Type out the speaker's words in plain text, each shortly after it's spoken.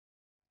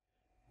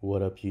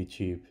What up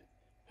YouTube?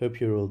 Hope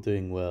you're all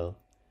doing well.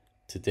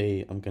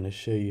 Today I'm going to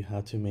show you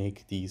how to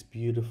make these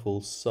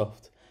beautiful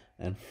soft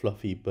and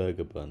fluffy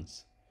burger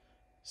buns.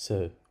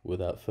 So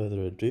without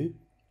further ado,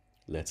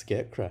 let's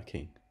get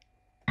cracking.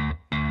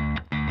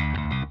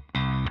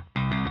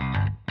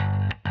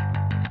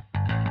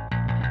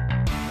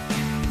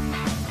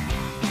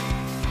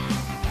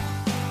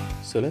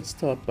 So let's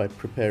start by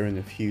preparing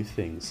a few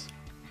things.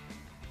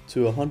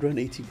 To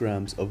 180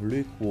 grams of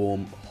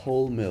lukewarm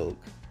whole milk,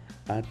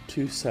 add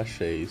 2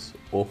 sachets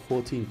or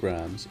 14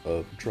 grams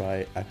of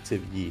dry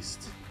active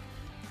yeast.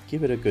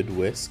 Give it a good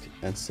whisk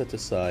and set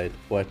aside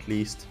for at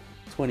least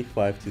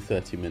 25 to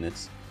 30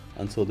 minutes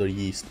until the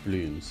yeast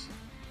blooms.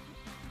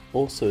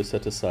 Also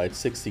set aside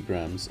 60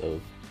 grams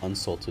of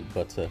unsalted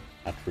butter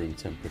at room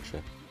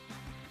temperature.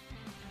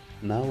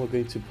 Now we're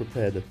going to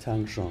prepare the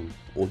tangzhong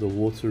or the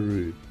water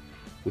roux,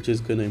 which is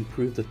going to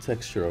improve the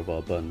texture of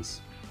our buns,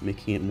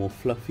 making it more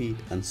fluffy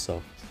and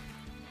soft.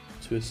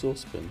 To a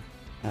saucepan,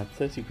 add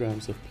 30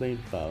 grams of plain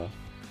flour,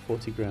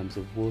 40 grams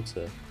of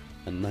water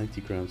and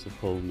 90 grams of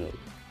whole milk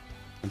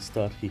and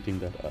start heating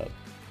that up.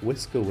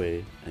 Whisk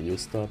away and you'll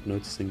start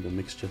noticing the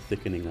mixture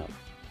thickening up.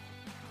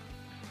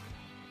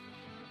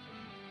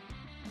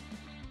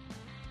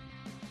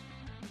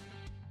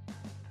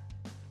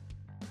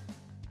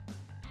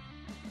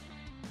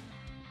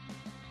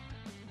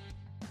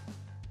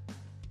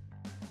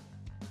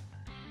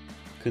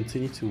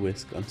 Continue to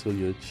whisk until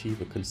you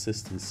achieve a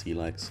consistency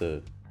like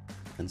so,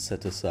 and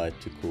set aside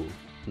to cool.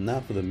 Now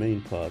for the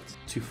main part.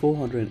 To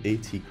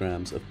 480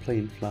 grams of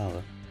plain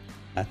flour,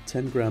 add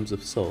 10 grams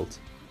of salt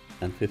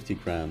and 50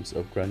 grams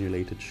of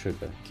granulated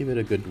sugar. Give it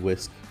a good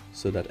whisk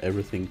so that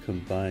everything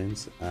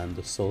combines and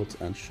the salt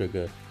and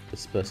sugar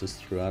disperses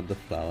throughout the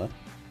flour.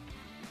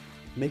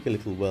 Make a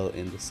little well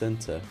in the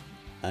center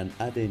and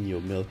add in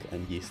your milk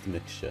and yeast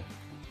mixture.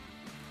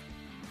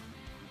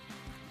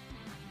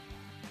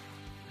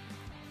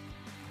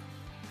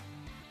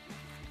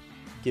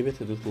 Give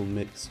it a little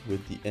mix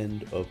with the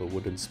end of a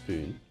wooden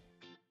spoon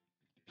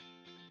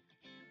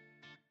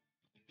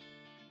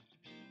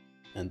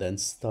and then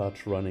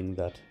start running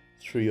that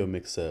through your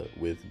mixer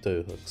with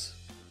dough hooks.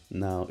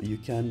 Now you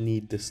can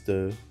knead this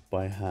dough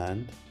by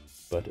hand,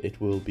 but it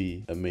will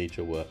be a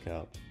major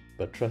workout,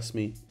 but trust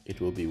me,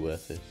 it will be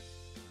worth it.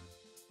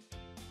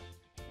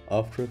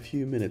 After a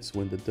few minutes,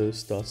 when the dough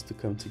starts to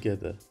come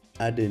together,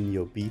 add in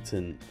your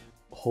beaten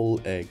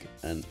whole egg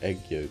and egg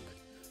yolk.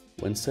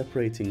 When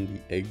separating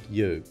the egg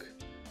yolk,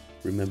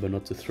 remember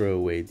not to throw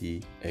away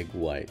the egg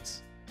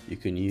whites. You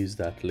can use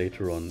that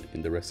later on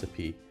in the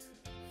recipe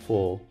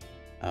for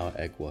our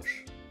egg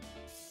wash.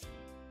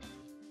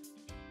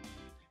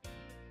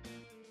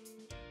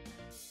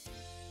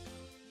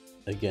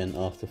 Again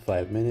after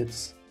 5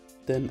 minutes,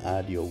 then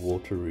add your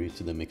water roux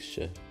to the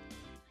mixture.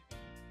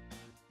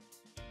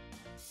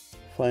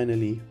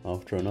 Finally,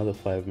 after another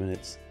 5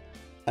 minutes,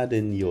 add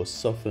in your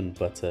softened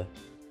butter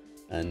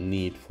and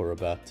knead for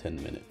about 10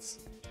 minutes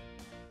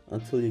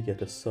until you get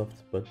a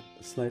soft but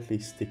slightly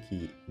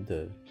sticky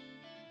dough.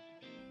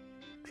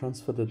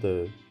 Transfer the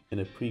dough in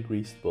a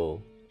pre-greased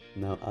bowl.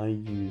 Now I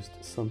used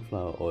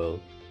sunflower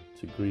oil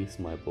to grease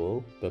my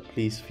bowl, but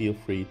please feel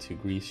free to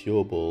grease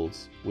your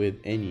bowls with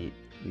any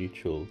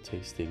neutral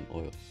tasting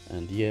oil.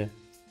 And yeah,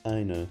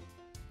 I know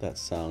that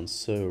sounds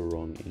so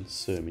wrong in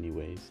so many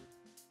ways.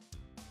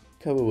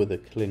 Cover with a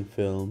cling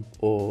film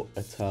or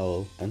a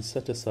towel and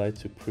set aside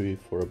to proof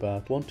for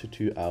about 1 to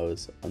 2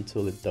 hours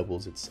until it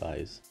doubles its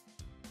size.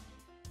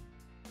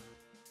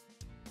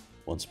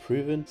 Once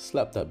proven,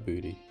 slap that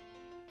booty.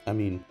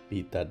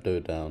 Beat that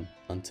dough down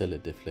until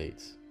it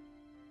deflates.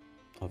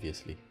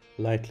 Obviously.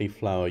 Lightly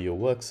flour your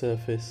work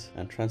surface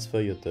and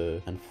transfer your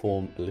dough and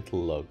form a little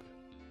log.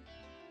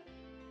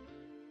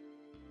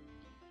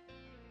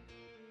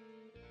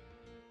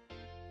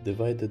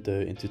 Divide the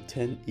dough into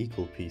 10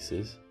 equal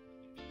pieces.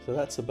 So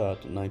that's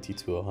about 90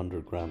 to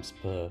 100 grams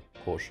per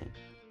portion.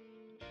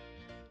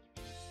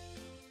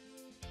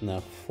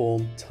 Now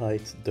form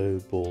tight dough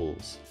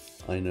balls.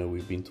 I know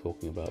we've been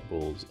talking about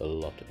balls a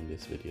lot in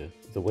this video.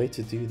 The way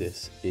to do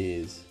this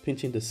is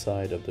pinching the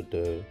side of the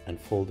dough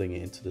and folding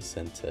it into the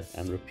center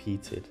and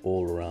repeat it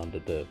all around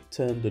the dough.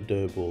 Turn the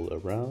dough ball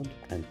around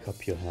and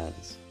cup your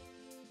hands.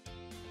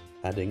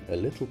 Adding a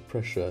little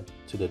pressure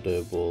to the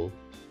dough ball,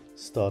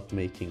 start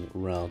making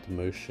round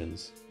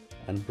motions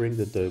and bring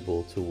the dough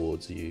ball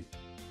towards you.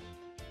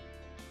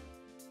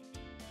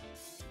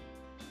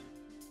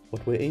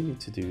 What we're aiming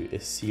to do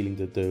is sealing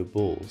the dough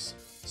balls,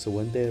 so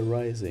when they're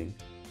rising,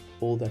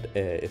 all that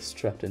air is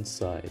trapped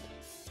inside,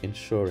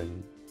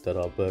 ensuring that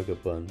our burger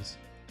buns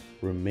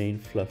remain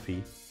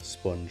fluffy,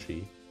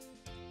 spongy,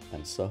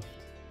 and soft.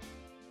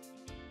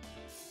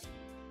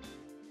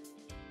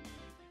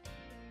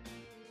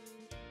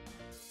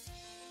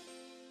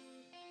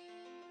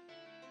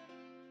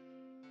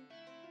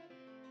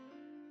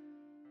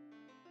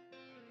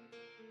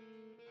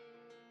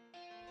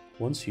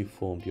 Once you've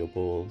formed your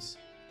balls,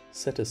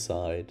 set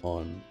aside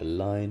on a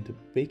lined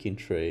baking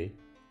tray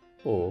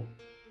or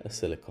a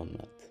silicone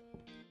mat.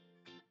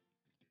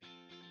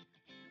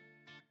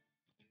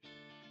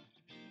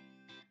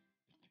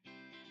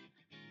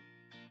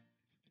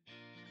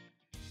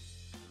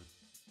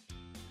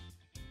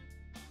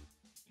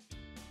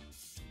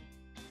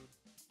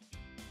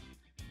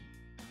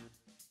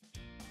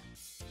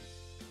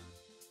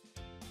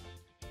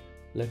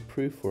 Let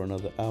proof for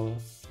another hour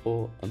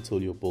or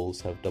until your balls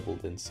have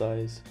doubled in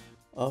size.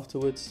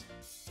 Afterwards,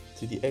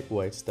 to the egg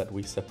whites that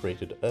we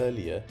separated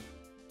earlier,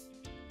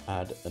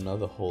 add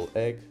another whole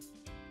egg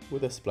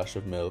with a splash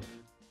of milk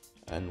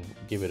and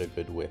give it a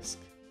good whisk.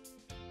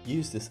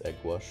 Use this egg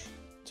wash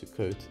to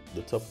coat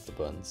the top of the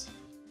buns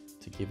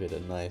to give it a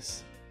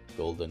nice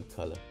golden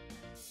color.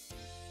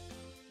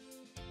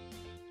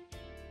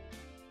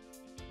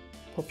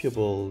 Pop your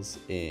balls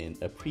in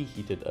a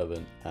preheated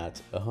oven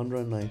at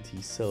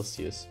 190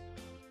 Celsius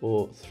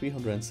or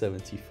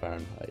 370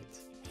 Fahrenheit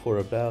for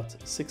about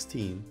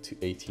 16 to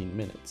 18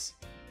 minutes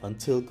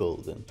until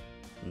golden.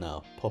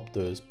 Now pop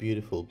those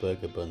beautiful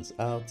burger buns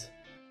out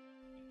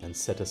and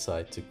set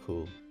aside to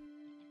cool.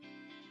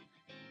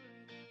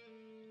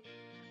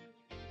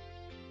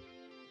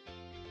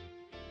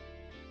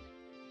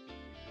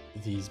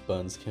 These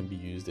buns can be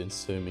used in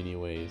so many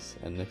ways,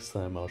 and next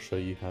time I'll show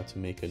you how to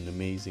make an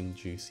amazing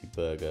juicy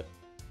burger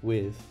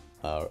with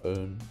our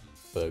own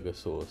burger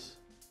sauce.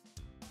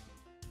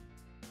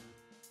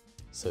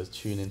 So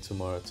tune in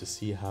tomorrow to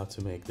see how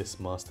to make this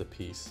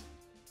masterpiece.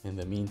 In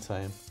the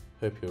meantime,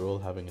 hope you're all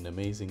having an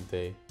amazing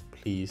day.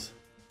 Please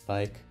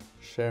like,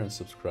 share and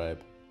subscribe,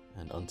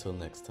 and until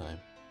next time,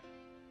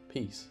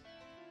 peace.